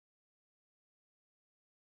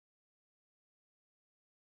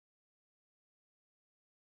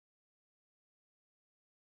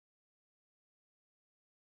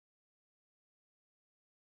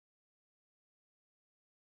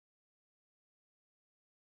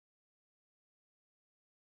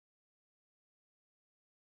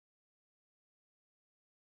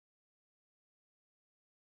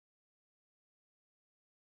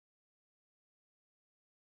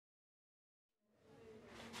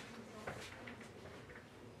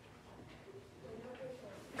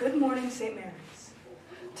Good morning, St. Mary's.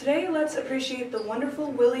 Today, let's appreciate the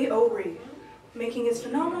wonderful Willie O'Ree, making his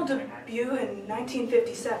phenomenal debut in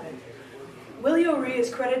 1957. Willie O'Ree is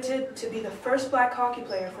credited to be the first black hockey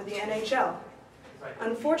player for the NHL.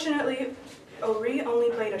 Unfortunately, O'Ree only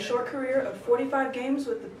played a short career of 45 games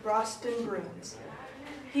with the Boston Bruins.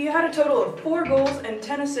 He had a total of 4 goals and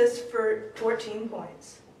 10 assists for 14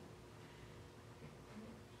 points.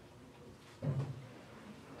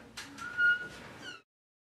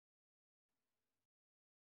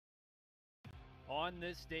 On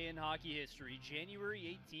this day in hockey history, January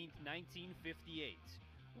 18th, 1958,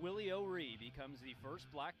 Willie O'Ree becomes the first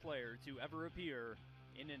black player to ever appear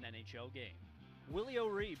in an NHL game. Willie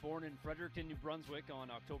O'Ree, born in Fredericton, New Brunswick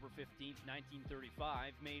on October 15,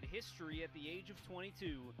 1935, made history at the age of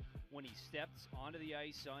 22 when he stepped onto the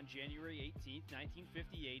ice on January 18,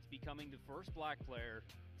 1958, becoming the first black player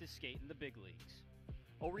to skate in the big leagues.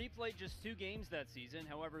 O'Ree played just 2 games that season.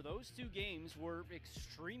 However, those 2 games were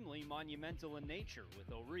extremely monumental in nature,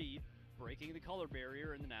 with O'Ree breaking the color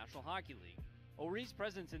barrier in the National Hockey League. O'Ree's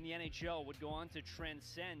presence in the NHL would go on to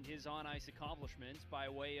transcend his on-ice accomplishments by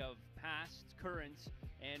way of past, current,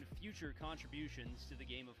 and future contributions to the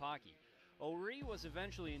game of hockey. O'Ree was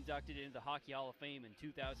eventually inducted into the Hockey Hall of Fame in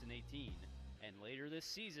 2018, and later this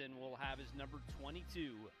season will have his number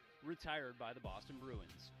 22 retired by the Boston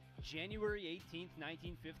Bruins. January 18,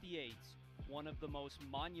 1958, one of the most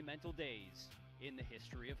monumental days in the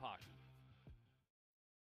history of hockey.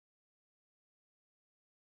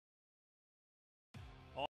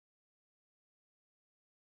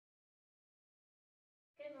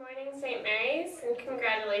 Good morning, St. Mary's, and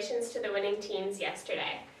congratulations to the winning teams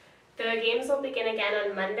yesterday. The games will begin again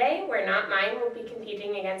on Monday, where Not Mine will be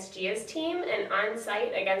competing against Gia's team and On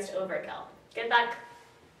Site against Overkill. Good luck!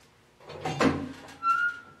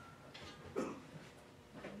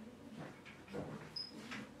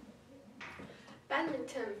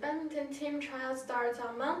 Badminton team trial starts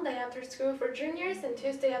on Monday after school for juniors and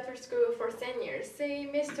Tuesday after school for seniors. See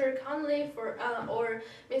Mr. Conley or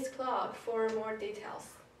Miss Clark for more details.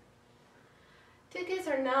 Tickets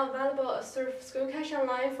are now available at Surf School Cash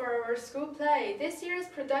Online for our school play. This year's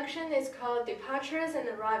production is called Departures and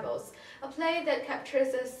Arrivals, a play that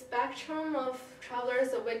captures a spectrum of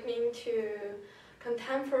travelers awakening to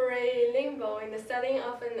contemporary limbo in the setting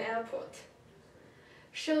of an airport.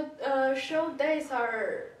 Show days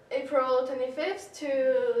are April 25th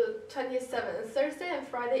to 27th. Thursday and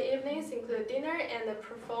Friday evenings include dinner and a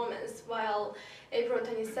performance, while April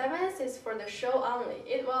 27th is for the show only.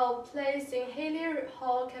 It will place in Haley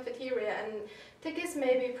Hall cafeteria, and tickets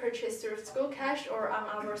may be purchased through School Cash or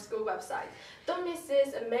on our school website. Don't miss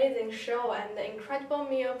this amazing show and the incredible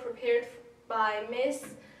meal prepared by Miss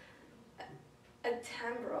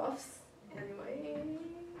Atambros.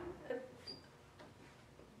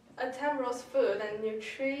 Atambros Food and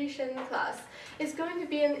Nutrition class. It's going to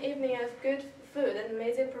be an evening of good food and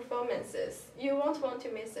amazing performances. You won't want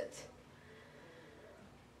to miss it.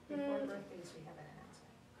 Before birthdays, we have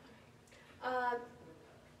an announcement.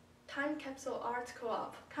 Time Capsule Art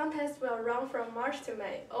Co-op. Contest will run from March to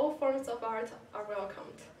May. All forms of art are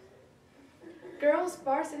welcomed. Girls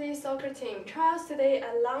Varsity Soccer Team. Trials today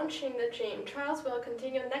at lunch in the gym. Trials will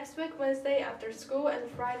continue next week, Wednesday after school and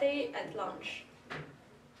Friday at lunch.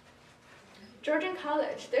 Georgian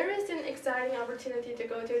College. There is an exciting opportunity to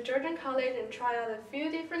go to Georgian College and try out a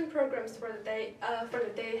few different programs for the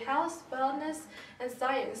day: health, wellness, and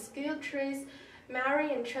science, skilled trades,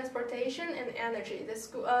 marine and transportation, and energy.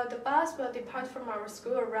 The bus will depart from our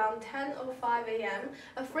school around 10:05 a.m.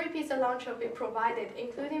 A free pizza lunch will be provided,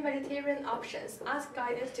 including vegetarian options. Ask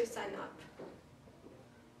guidance to sign up.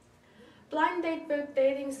 Blind date book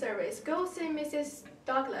dating service. Go see Mrs.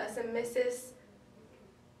 Douglas and Mrs.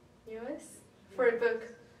 Lewis for a book.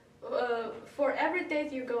 For every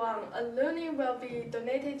date you go on, a loonie will be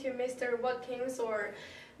donated to Mr. Watkins or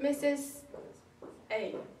Mrs.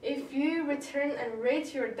 A. If you return and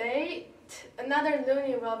rate your date, another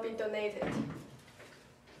loonie will be donated.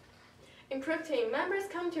 Improve team. Members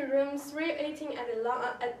come to room 318 at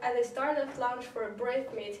the start of lunch for a brief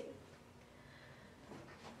meeting.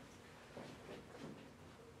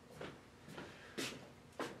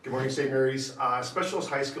 Good morning, St. Mary's. Specialist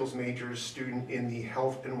High Skills Majors student in the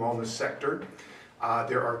health and wellness sector.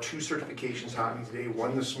 There are 2 certifications happening today,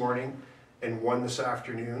 one this morning and one this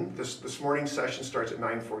afternoon. This morning's session starts at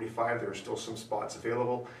 9:45. There are still some spots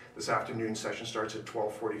available. This afternoon session starts at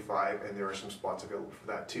 12:45, and there are some spots available for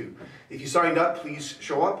that too. If you signed up, please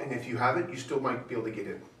show up, and if you haven't, you still might be able to get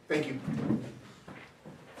in. Thank you.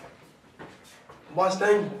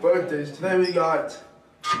 Mustang birthdays. Today we got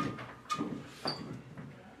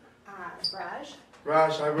Raj,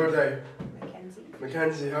 Rash, happy birthday. Mackenzie,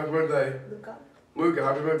 Mackenzie, happy birthday. Luca, Luca,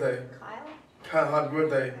 happy birthday. Kyle, Kyle, happy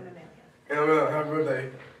birthday. and Amelia. And Amelia, happy birthday.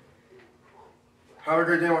 Have a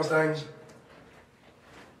great day, Mustangs.